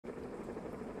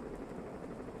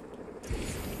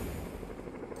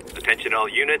Attention all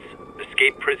units,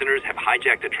 escaped prisoners have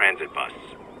hijacked a transit bus.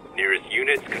 Nearest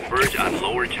units converge on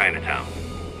Lower Chinatown.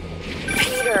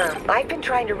 Peter, I've been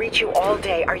trying to reach you all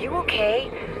day. Are you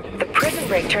okay? The prison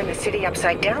break turned the city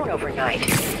upside down overnight.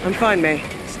 I'm fine, May.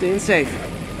 Staying safe.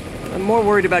 I'm more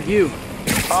worried about you.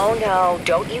 Oh no,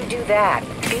 don't you do that.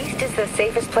 Feast is the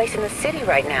safest place in the city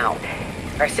right now.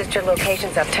 Our sister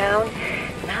locations uptown,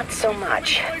 not so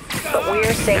much. But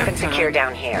we're safe and secure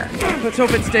down here. Let's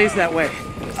hope it stays that way.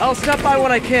 I'll stop by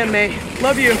when I can, May.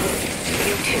 Love you.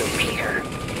 You too, Peter.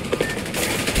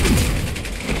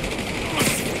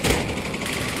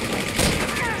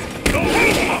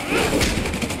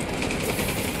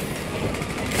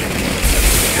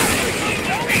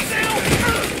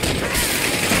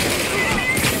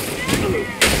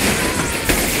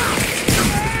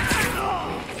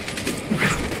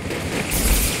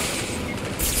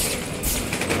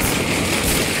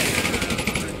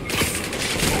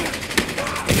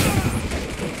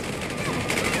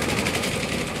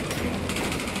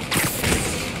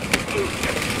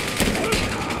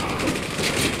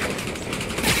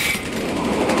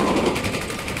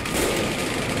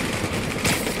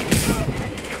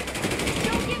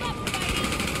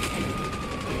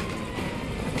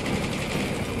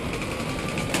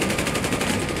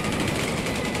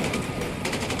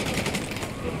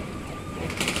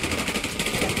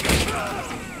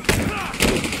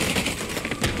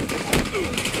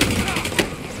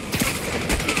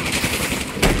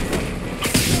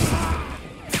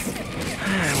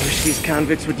 These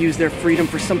convicts would use their freedom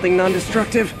for something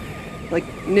non-destructive, like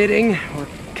knitting or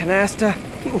canasta.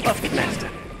 Love canasta.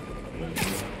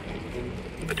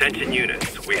 Attention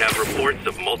units, we have reports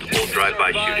of multiple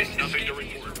drive-by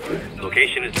shootings.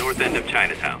 Location is north end of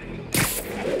Chinatown.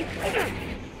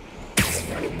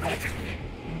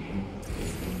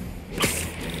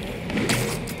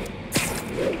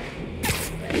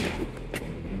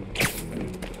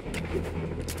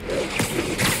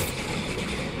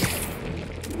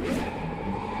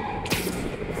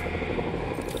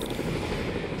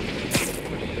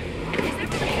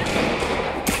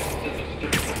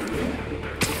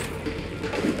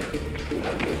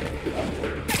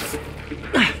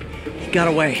 Got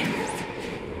away.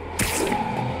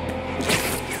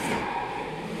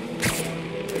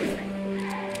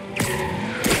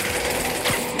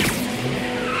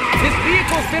 This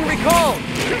vehicle's been recalled,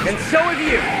 and so have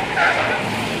you.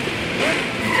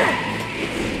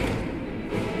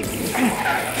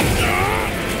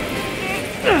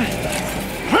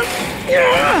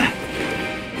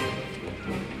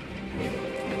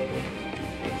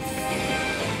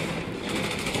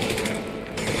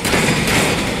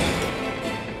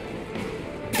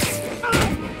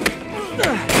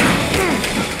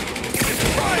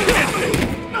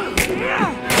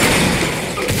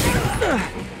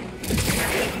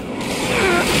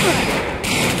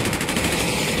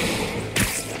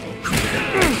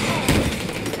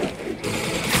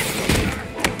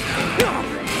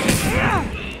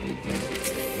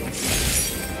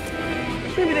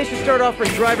 Maybe they should start offering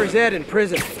driver's ed in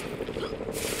prison.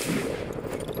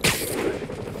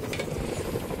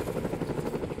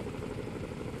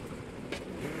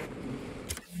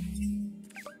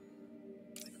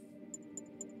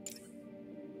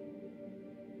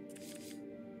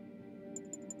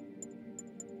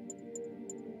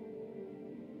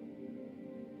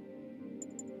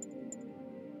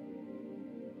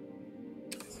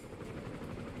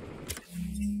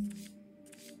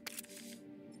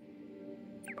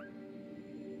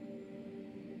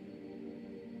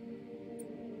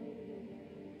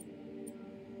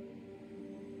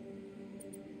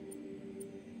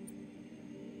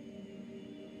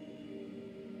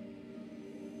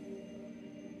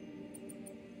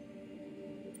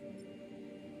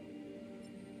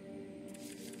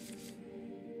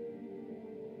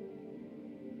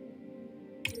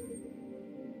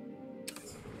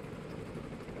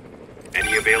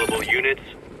 Any available units?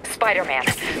 Spider-Man,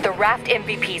 the Raft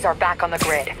MVPs are back on the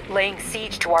grid, laying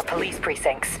siege to our police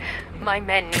precincts. My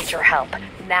men need your help,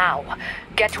 now.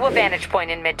 Get to a vantage point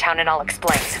in Midtown and I'll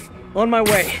explain. On my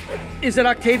way. Is it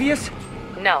Octavius?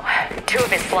 No, 2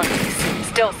 of his flunkies,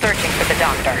 still searching for the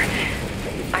doctor.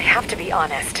 I have to be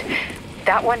honest,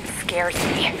 that one scares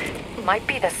me. Might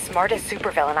be the smartest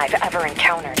supervillain I've ever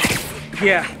encountered.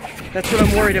 Yeah, that's what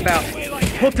I'm worried about.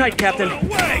 Hold tight, Captain.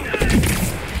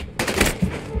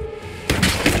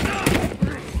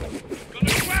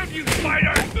 You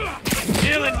spider!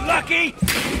 Feeling lucky?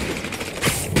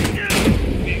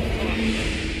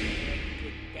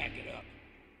 Back it up.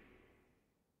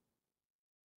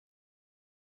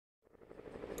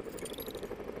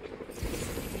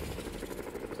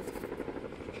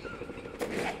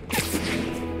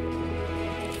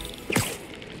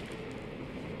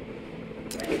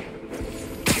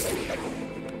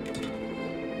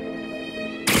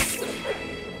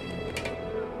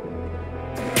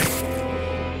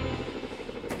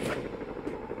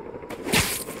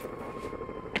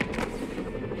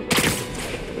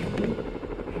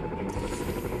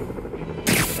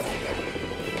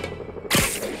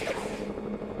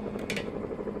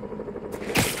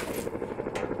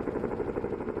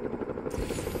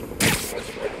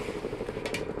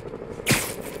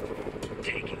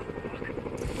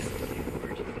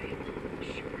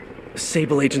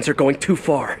 Sable agents are going too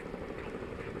far.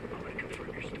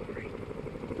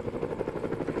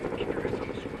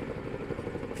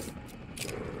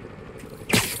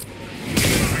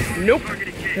 Nope.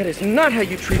 That is not how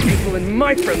you treat people in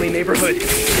my friendly neighborhood.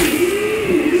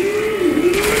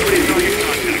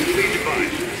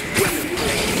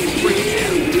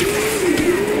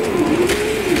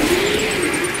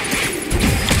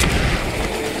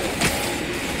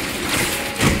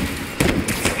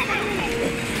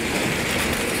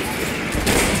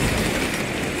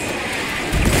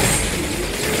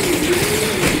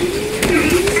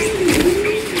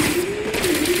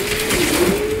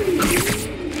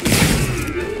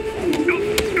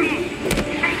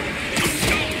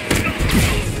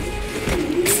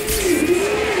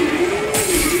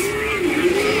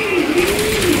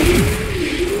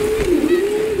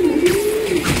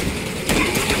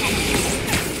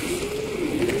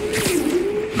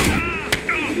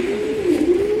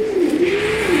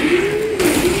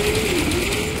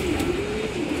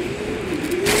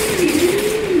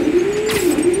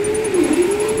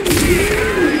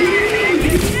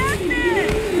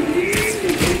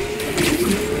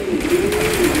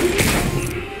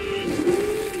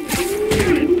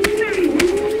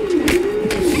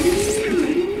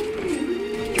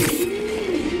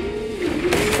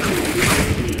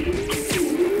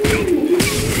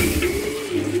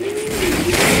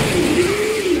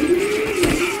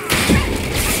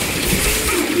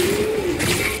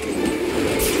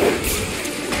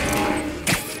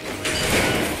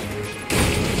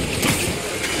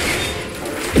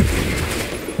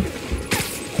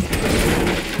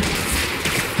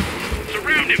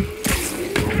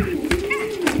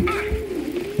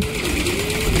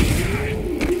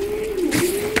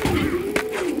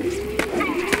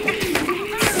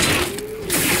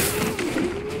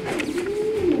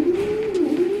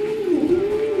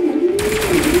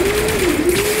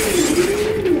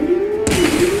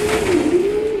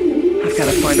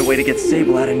 Find a way to get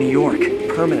Sable out of New York,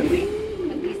 permanently. At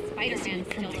least Spider-Man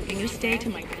can help you stay to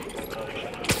my...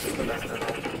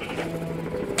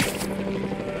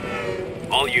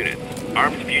 All units,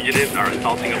 armed fugitives are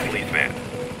assaulting a police van.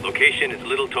 Location is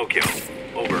Little Tokyo.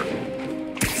 Over.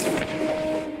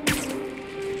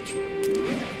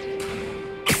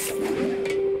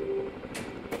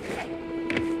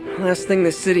 Last thing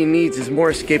this city needs is more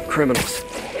escaped criminals.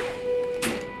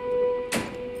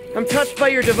 I'm touched by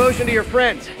your devotion to your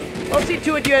friends. I'll see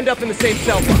to it you end up in the same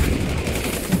cell block.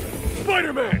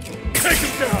 Spider-Man! Take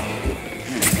him down!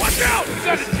 Watch out! Is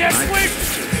that a dead swing?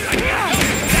 I can't help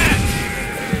that!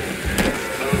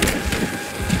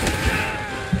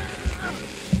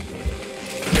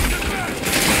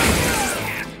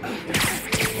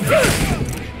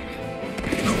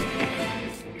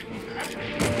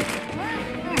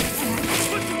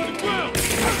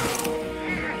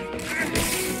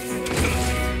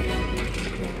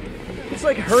 It's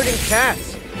like herding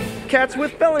cats. Cats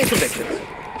with felony convictions.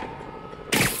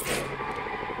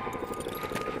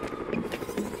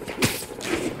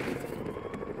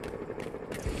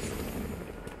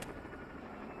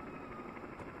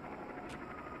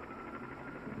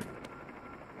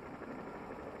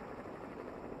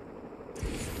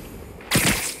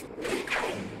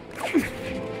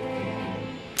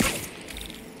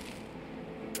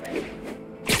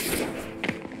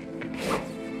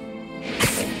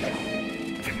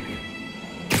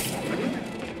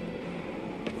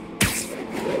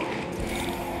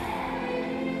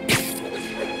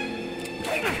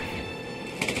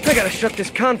 I gotta shut this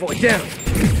convoy down.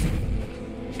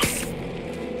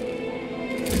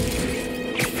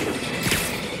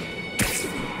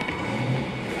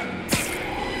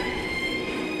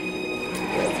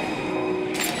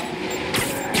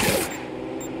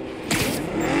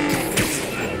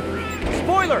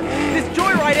 Spoiler! This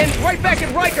joyride ends right back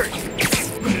at Rikers!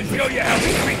 I'm gonna show you how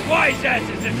we treat wise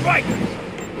asses at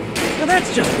Rikers! Now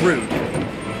that's just rude.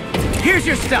 Here's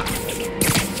your stuff.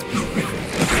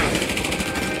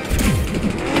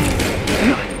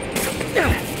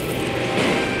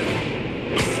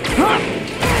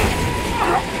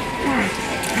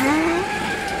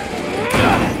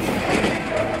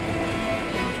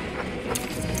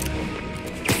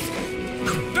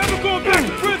 Never going back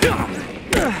to prison!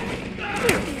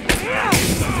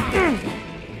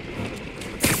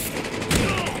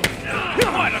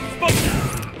 What? I'm supposed to...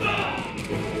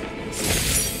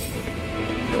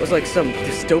 That was like some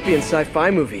dystopian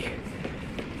sci-fi movie.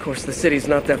 Of course, the city's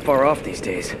not that far off these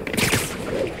days.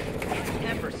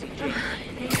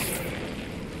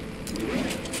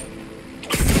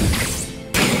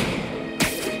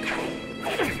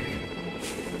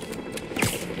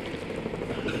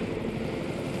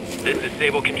 This is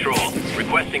Sable Control.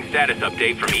 Requesting status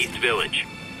update from East Village.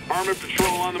 Armored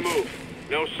patrol on the move.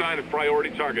 No sign of priority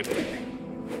targets.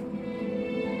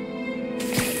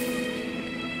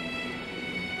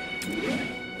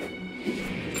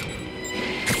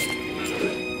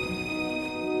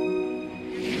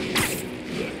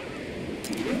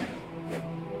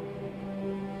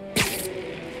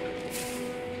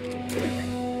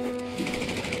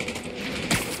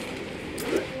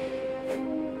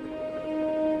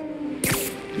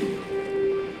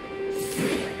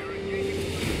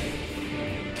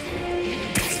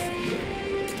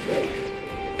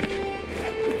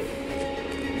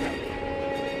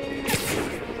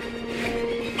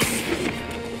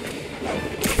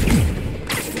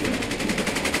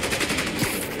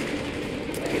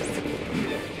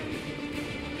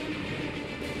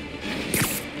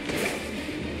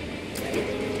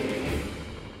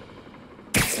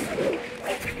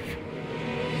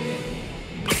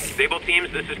 Sable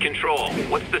teams, this is Control.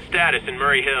 What's the status in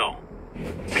Murray Hill?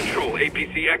 Control,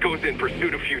 APC Echo's in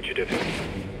pursuit of fugitive.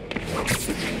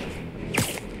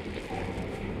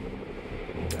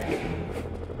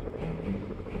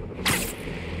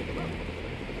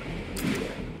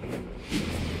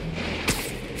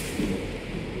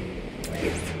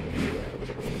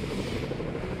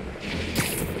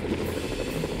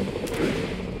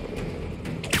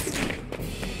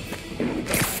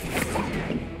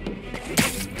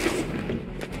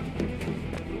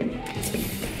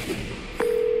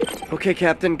 Okay,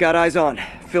 Captain, got eyes on.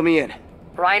 Fill me in.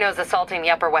 Rhino's assaulting the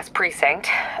Upper West Precinct.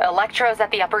 Electro's at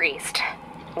the Upper East.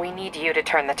 We need you to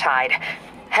turn the tide.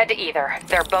 Head to either.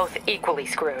 They're both equally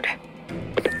screwed.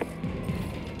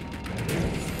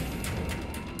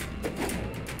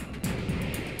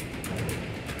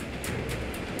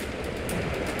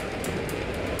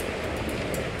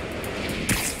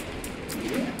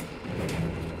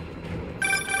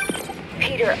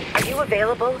 Peter, are you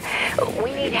available?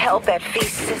 We need help at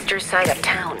Feast's sister's side of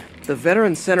town. The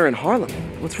Veterans Center in Harlem.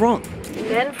 What's wrong?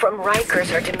 Men from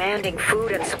Rikers are demanding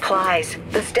food and supplies.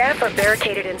 The staff are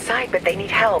barricaded inside, but they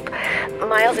need help.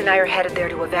 Miles and I are headed there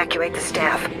to evacuate the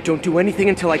staff. Don't do anything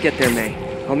until I get there, May.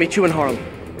 I'll meet you in Harlem.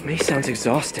 May sounds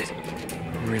exhausted.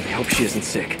 I really hope she isn't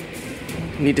sick.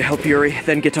 Need to help Yuri,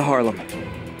 then get to Harlem.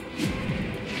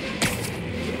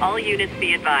 All units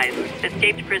be advised.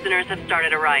 Escaped prisoners have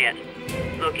started a riot.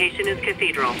 Location is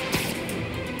Cathedral.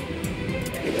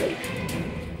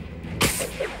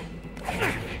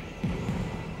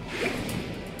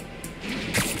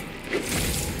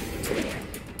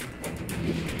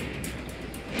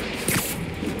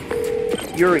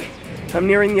 Yuri, I'm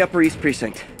nearing the Upper East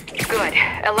Precinct. Good.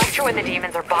 Electro and the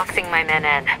demons are boxing my men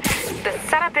in. The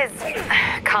setup is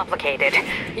complicated.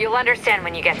 You'll understand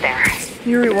when you get there.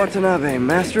 Yuri Watanabe,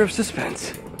 master of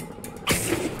suspense.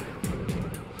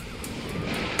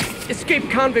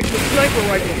 Escaped convicts with sniper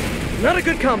rifles. Not a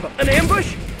good combo. An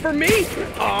ambush? For me?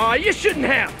 Aw, you shouldn't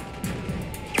have.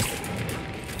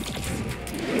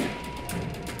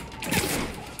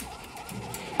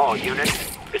 All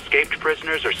units, escaped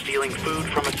prisoners are stealing food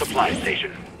from a supply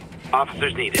station.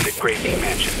 Officers needed at Gravy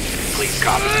Mansion. Please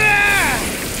copy.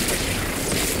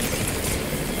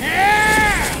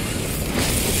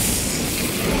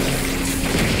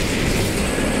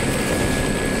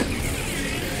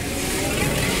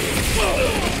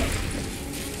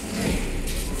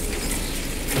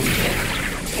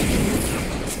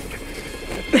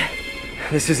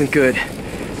 This isn't good.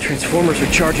 Transformers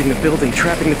are charging the building,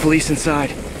 trapping the police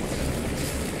inside.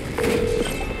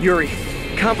 Yuri,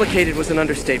 complicated was an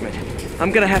understatement.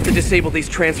 I'm gonna have to disable these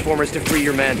transformers to free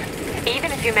your men.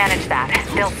 Even if you manage that,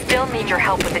 they'll still need your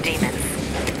help with the demons.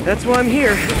 That's why I'm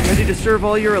here, ready to serve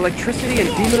all your electricity and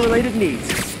demon-related needs.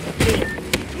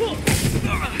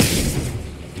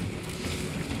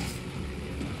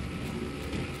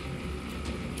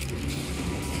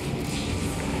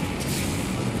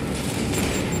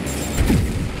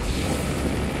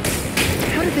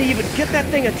 How did they even get that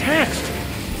thing attached?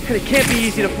 And it can't be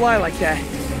easy to fly like that.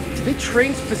 Did they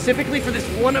train specifically for this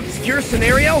one obscure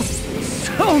scenario?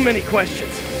 So many questions.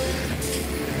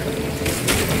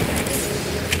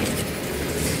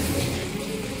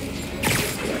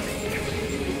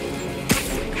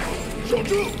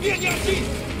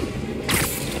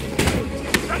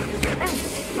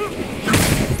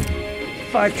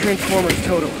 Five transformers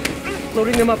total.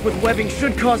 Loading them up with webbing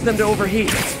should cause them to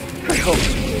overheat. I hope.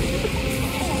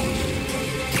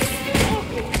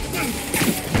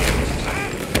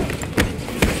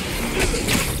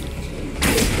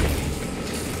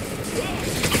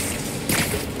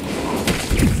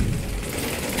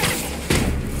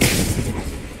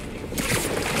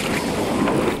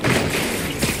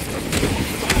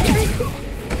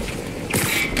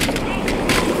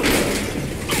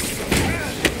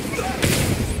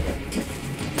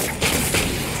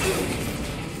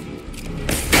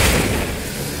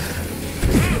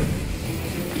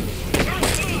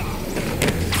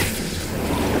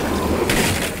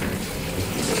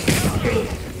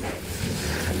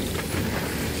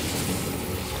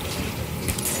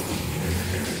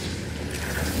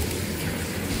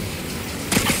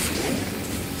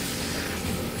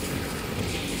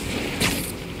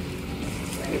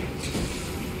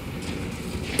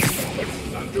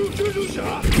 这是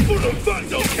啥？不能翻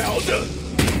着条子。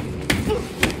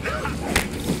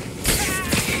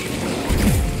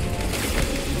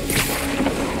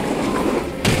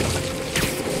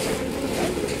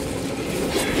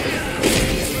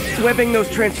Webbing those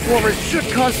transformers should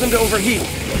cause them to overheat.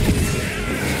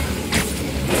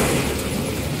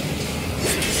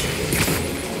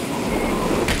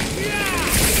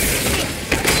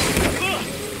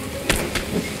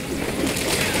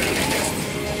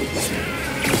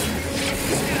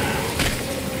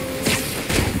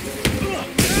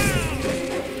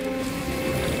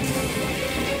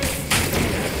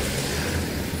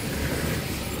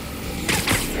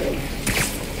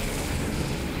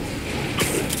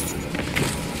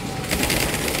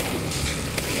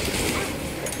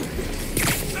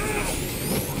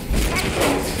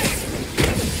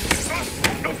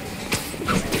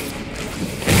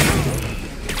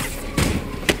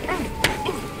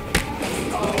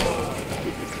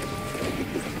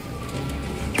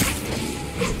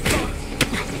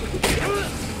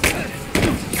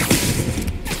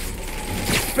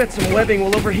 Bet some webbing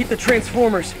will overheat the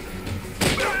transformers.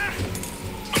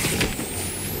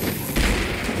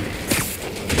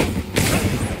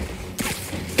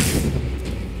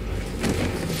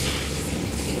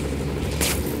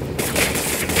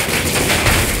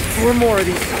 Four more of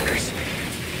these suckers.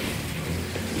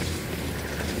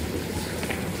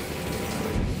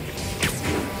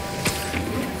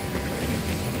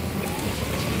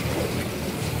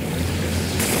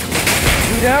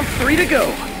 Two down, 3 to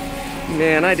go.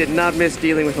 Man, I did not miss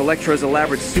dealing with Electro's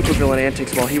elaborate supervillain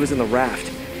antics while he was in the raft.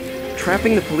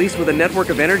 Trapping the police with a network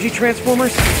of energy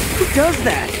transformers? Who does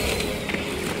that?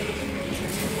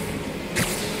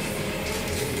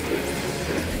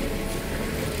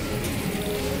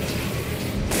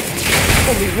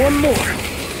 Only one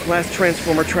more. Last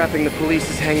transformer trapping the police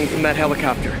is hanging from that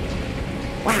helicopter.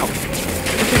 Wow. I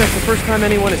think that's the first time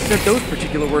anyone has said those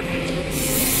particular words.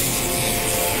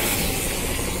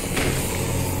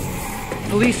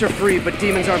 Police are free, but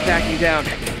demons aren't backing down.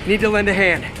 Need to lend a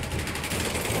hand.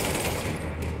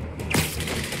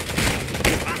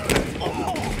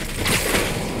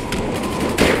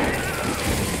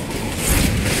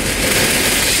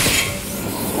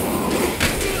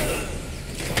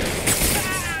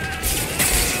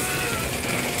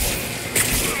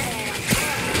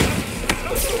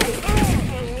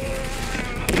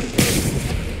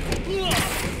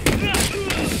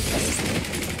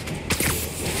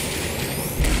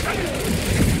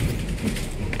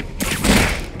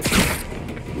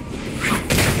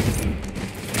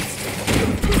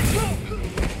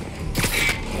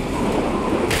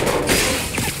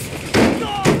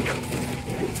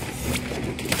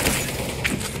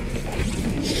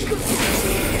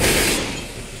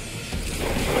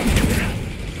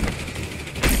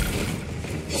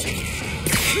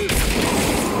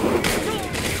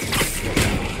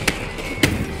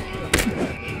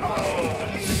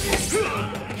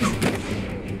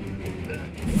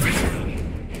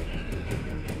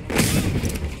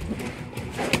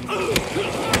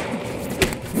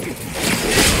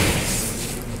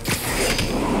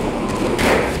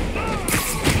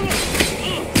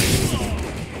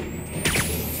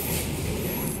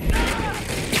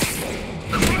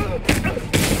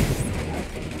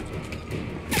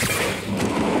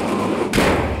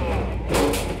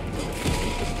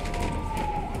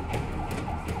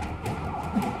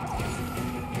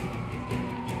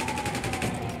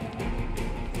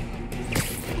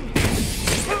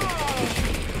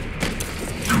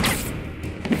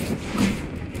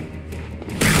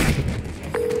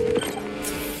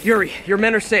 Yuri, your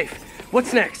men are safe.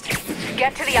 What's next?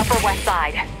 Get to the Upper West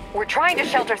Side. We're trying to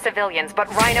shelter civilians, but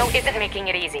Rhino isn't making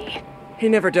it easy. He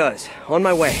never does. On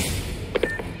my way.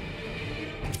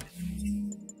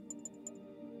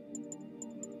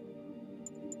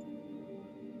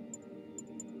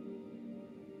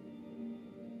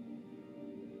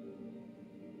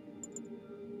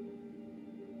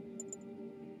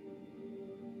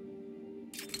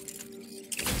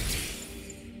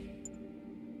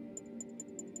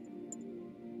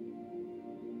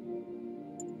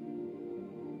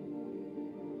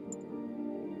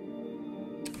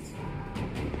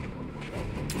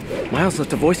 Miles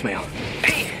left a voicemail.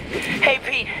 Pete! Hey,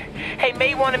 Pete. Hey,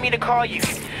 May wanted me to call you.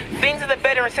 Things at the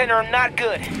Veteran Center are not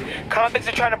good. Convicts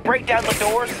are trying to break down the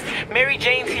doors. Mary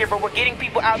Jane's here, but we're getting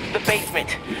people out to the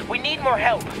basement. We need more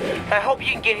help. I hope you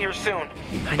can get here soon.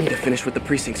 I need to finish with the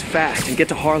precincts fast and get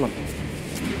to Harlem.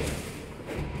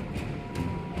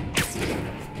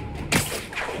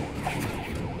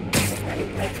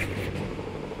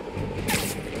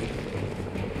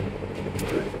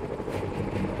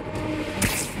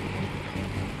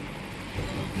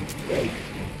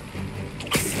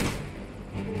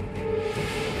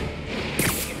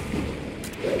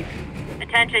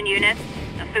 Attention units.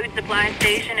 A food supply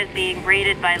station is being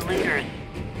raided by looters.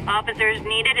 Officers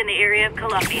needed in the area of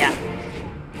Columbia.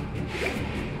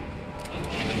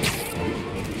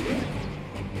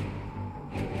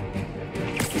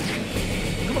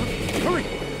 Hurry!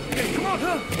 Come on,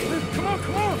 huh? Come on,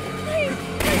 come on!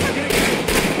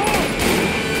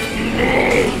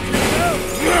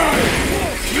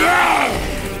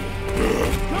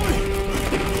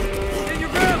 Stand your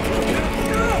ground!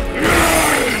 Get up!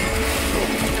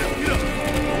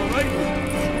 All right?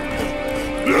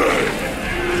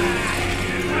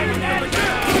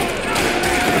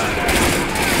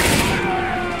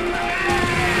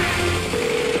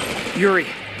 Yuri,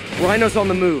 Rhino's on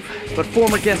the move, but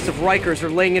former guests of Riker's are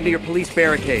laying into your police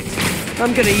barricades.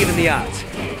 I'm gonna even the odds.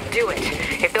 Do it.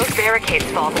 If those barricades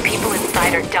fall, the people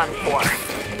inside are done for.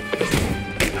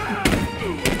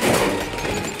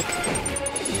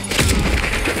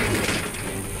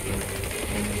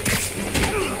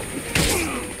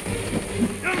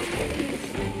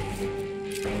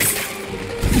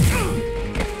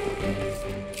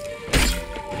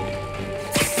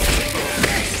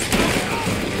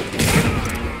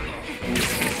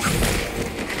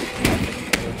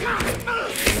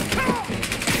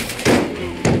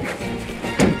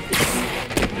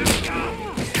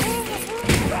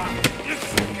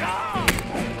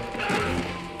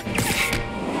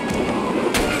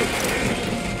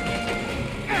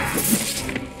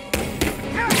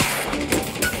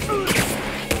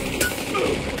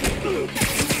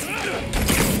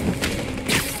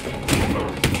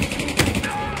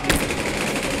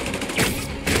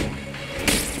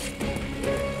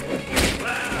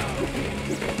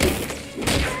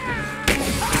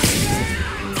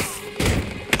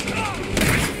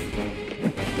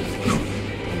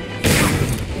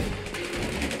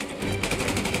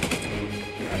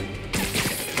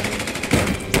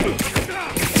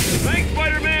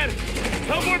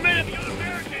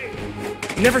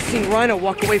 Never seen Rhino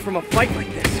walk away from a fight like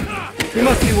this. He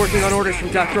must be working on orders from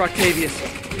Dr. Octavius,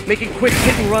 making quick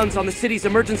hit and runs on the city's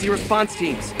emergency response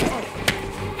teams.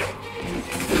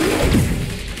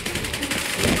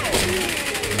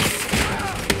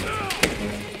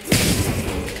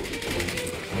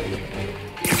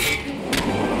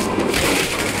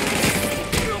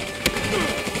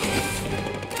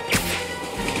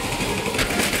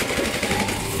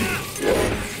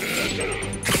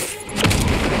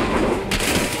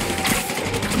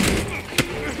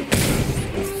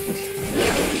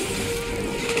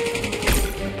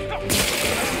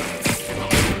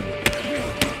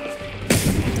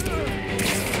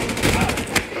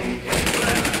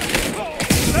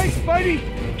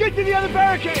 Get to the other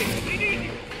barricade!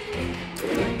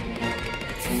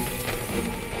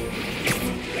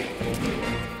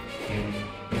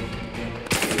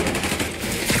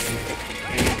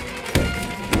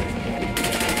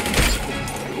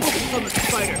 Focus on the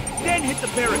spider, then hit the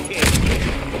barricade!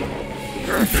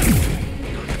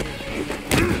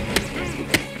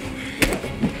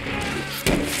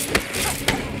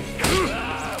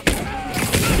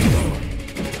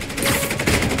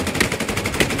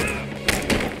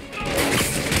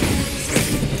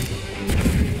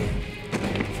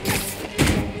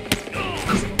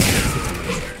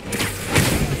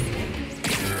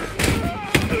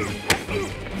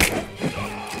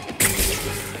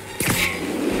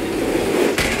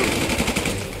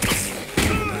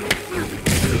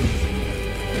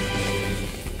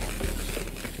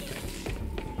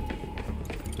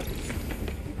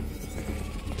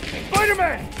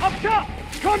 Spider-Man! Up top!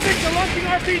 Convicts are launching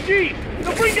RPGs!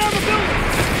 They'll bring down the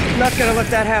building! Not gonna let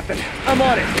that happen. I'm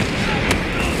on it.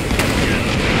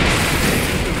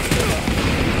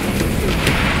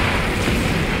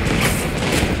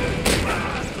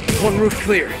 One roof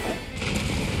clear.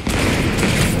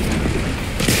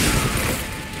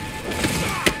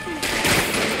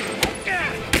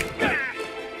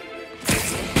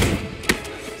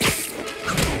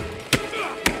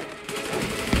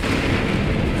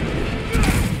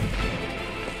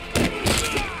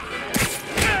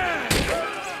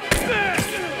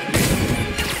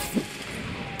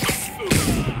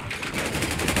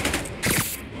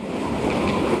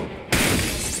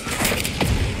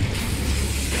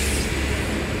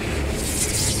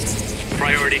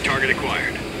 Priority target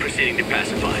acquired. Proceeding to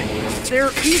pacify. There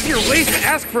are easier ways to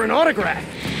ask for an autograph.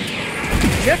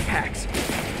 Jetpacks.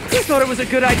 Who thought it was a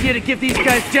good idea to give these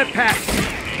guys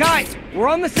jetpacks? Guys, we're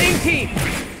on the same team.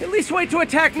 At least wait to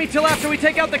attack me till after we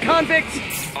take out the convicts.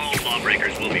 All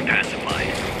lawbreakers will be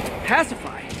pacified.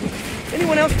 Pacify?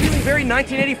 Anyone else feeling very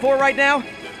 1984 right now?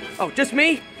 Oh, just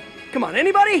me? Come on,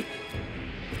 anybody?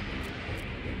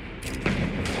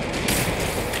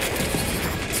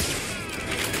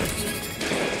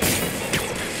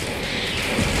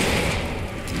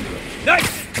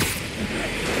 Nice!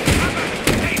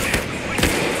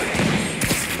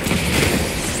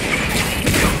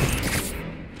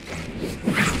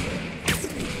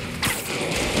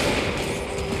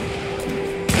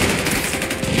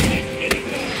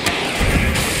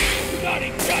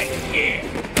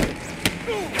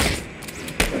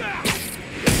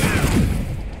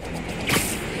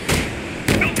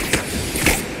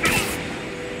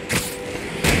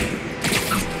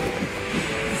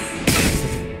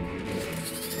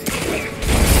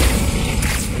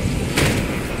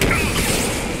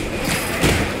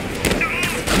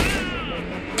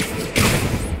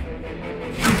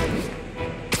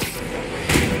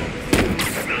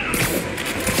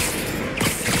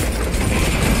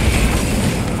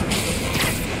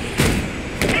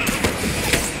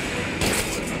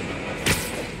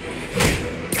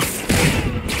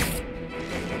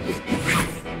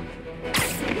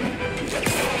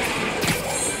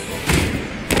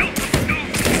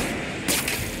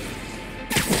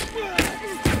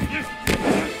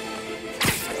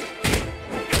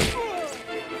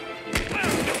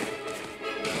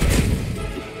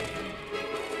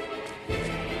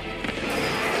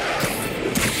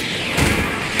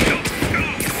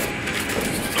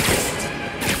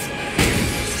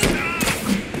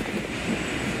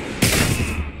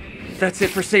 That's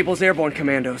it for Sable's airborne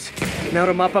commandos. Now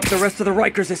to mop up the rest of the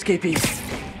Rikers escapees.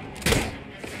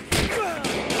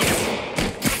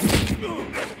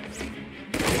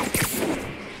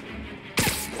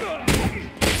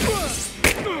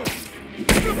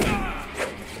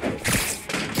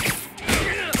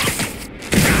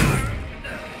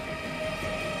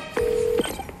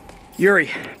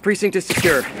 Yuri, precinct is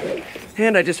secure.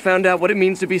 And I just found out what it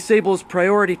means to be Sable's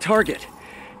priority target.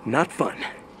 Not fun.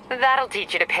 That'll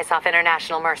teach you to piss off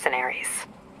international mercenaries.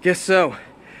 Guess so.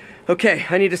 Okay,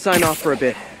 I need to sign off for a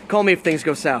bit. Call me if things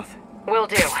go south. Will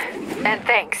do. And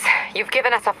thanks. You've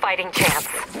given us a fighting chance.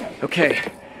 Okay.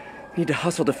 Need to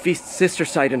hustle to Feast's sister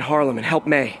site in Harlem and help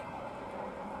May.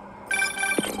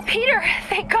 Peter,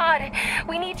 thank God.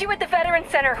 We need you at the Veteran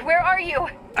Center. Where are you?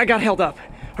 I got held up.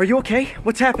 Are you okay?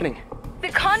 What's happening? The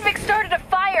convicts started a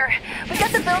fire. We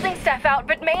got the building staff out,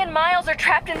 but May and Miles are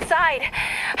trapped inside.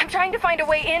 I'm trying to find a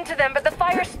way into them, but the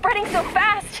fire's spreading so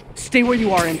fast. Stay where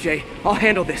you are, MJ. I'll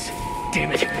handle this.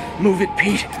 Damn it. Move it,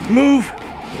 Pete. Move!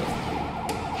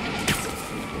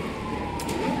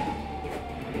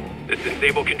 This is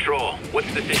Sable Control.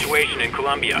 What's the situation in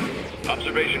Colombia?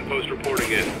 Observation post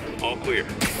reporting in. All clear.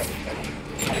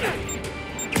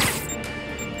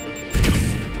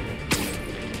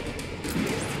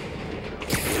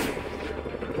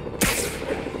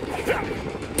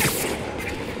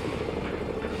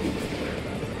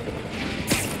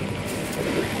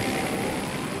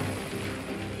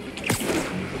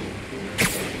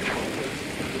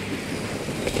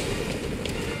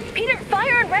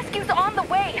 Rescue's on the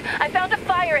way. I found a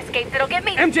fire escape that'll get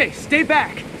me... MJ, stay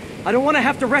back. I don't want to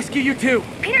have to rescue you too.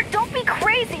 Peter, don't be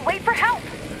crazy. Wait for help.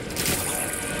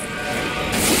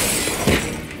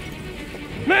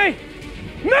 May!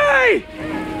 May!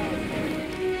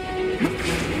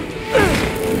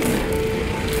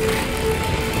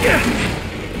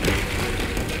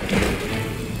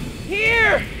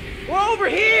 Here! We're over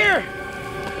here!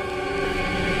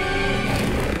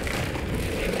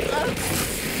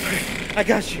 I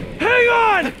got you. Hang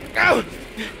on! Oh.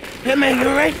 Hey, man, you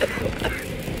alright?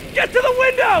 Get to the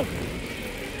window!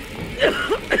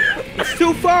 It's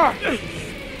too far.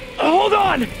 Hold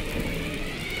on!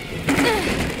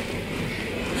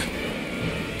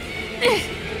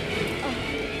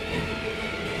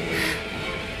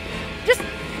 Just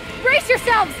brace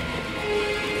yourselves!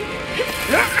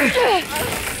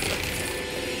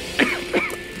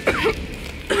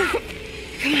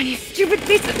 Come on, you stupid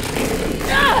piece of...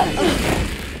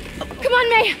 Come on,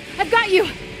 May! I've got you!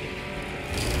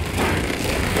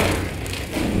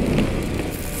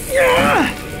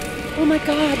 Oh my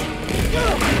God!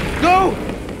 Go!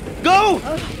 Go!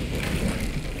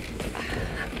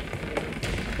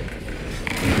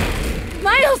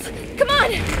 Miles! Come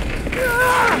on!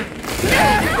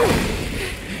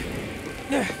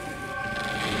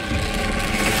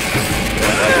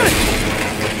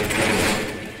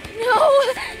 No!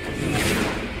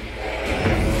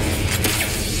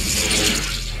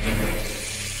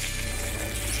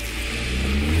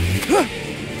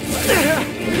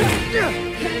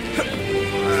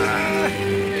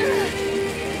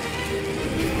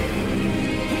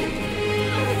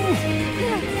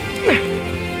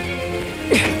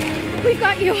 We've got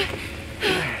got you.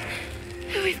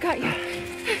 We've got you.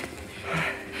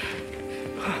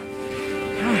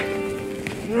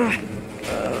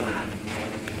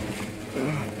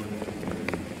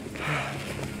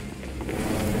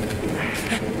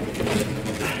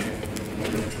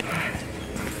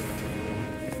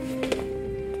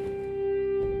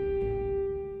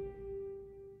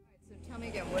 Tell me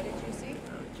again, what did you see?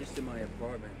 Just in my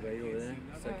apartment, right over there,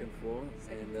 second floor.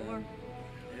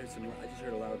 I just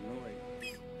heard a loud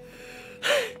noise.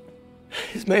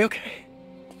 Is May okay?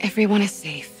 Everyone is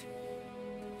safe.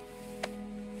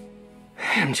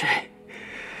 MJ,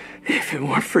 if it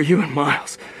weren't for you and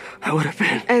Miles, I would have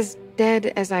been... As dead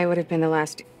as I would have been the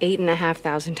last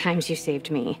 8,500 times you saved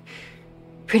me.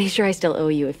 Pretty sure I still owe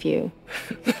you a few.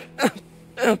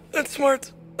 That's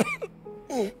smart.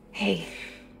 Hey.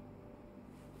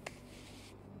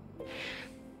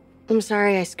 I'm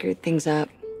sorry I screwed things up.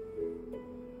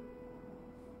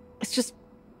 It's just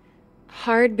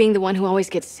hard being the one who always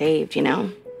gets saved, you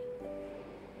know?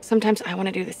 Sometimes I want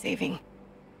to do the saving.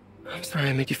 I'm sorry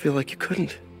I made you feel like you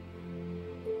couldn't.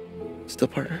 Still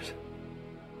partners?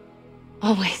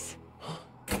 Always.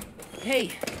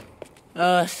 Hey.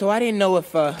 So I didn't know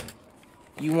if,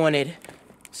 you wanted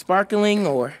sparkling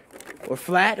or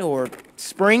flat or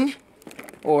spring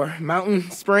or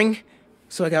mountain spring.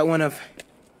 So I got one of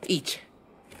each.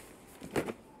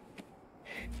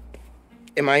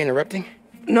 Am I interrupting?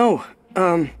 No.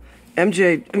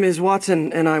 MJ, Ms.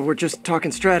 Watson, and I were just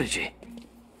talking strategy.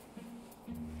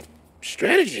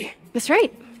 Strategy? That's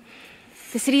right.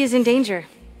 The city is in danger.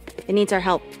 It needs our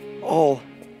help. All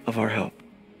of our help.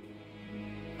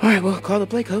 All right, well, call the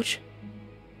play, Coach.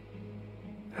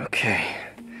 Okay.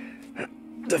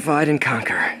 Divide and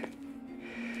conquer.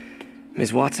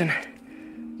 Ms. Watson,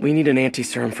 we need an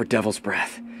anti-serum for Devil's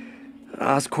Breath.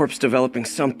 Oscorp's developing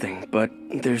something, but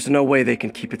there's no way they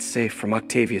can keep it safe from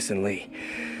Octavius and Lee.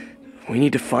 We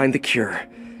need to find the cure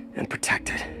and protect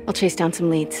it. I'll chase down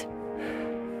some leads.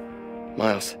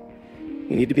 Miles,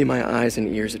 you need to be my eyes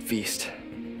and ears at Feast.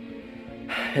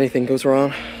 Anything goes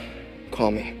wrong,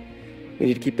 call me. We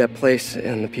need to keep that place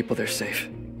and the people there safe.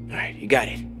 All right, you got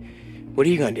it. What are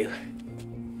you gonna do?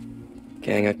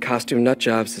 Gang of costume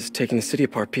nutjobs is taking the city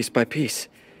apart piece by piece.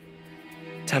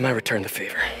 Time I return the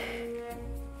favor.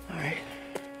 All right.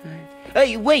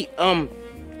 Hey, wait, how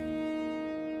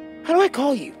do I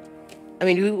call you? I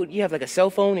mean, do you have like a cell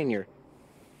phone in your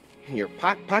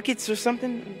pockets or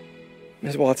something?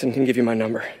 Ms. Watson can give you my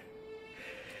number.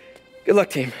 Good luck,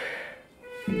 team.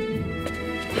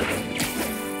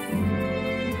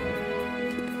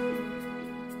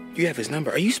 You have his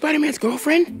number. Are you Spider-Man's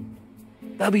girlfriend?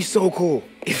 That'd be so cool.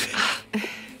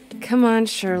 Come on,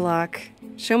 Sherlock.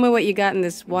 Show me what you got in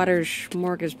this water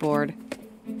smorgasbord.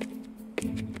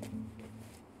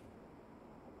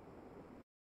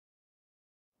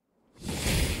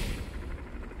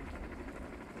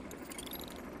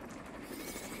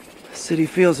 The city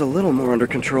feels a little more under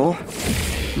control.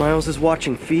 Miles is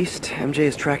watching Feast, MJ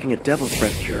is tracking a Devil's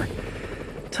Breath cure.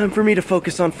 Time for me to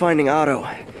focus on finding Otto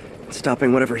and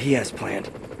stopping whatever he has planned.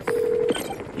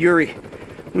 Yuri,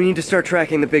 we need to start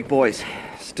tracking the big boys.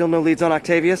 Still no leads on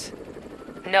Octavius?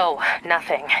 No,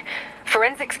 nothing.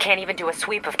 Forensics can't even do a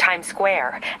sweep of Times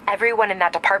Square. Everyone in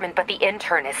that department but the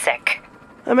intern is sick.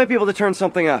 I might be able to turn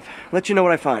something up. Let you know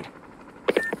what I find.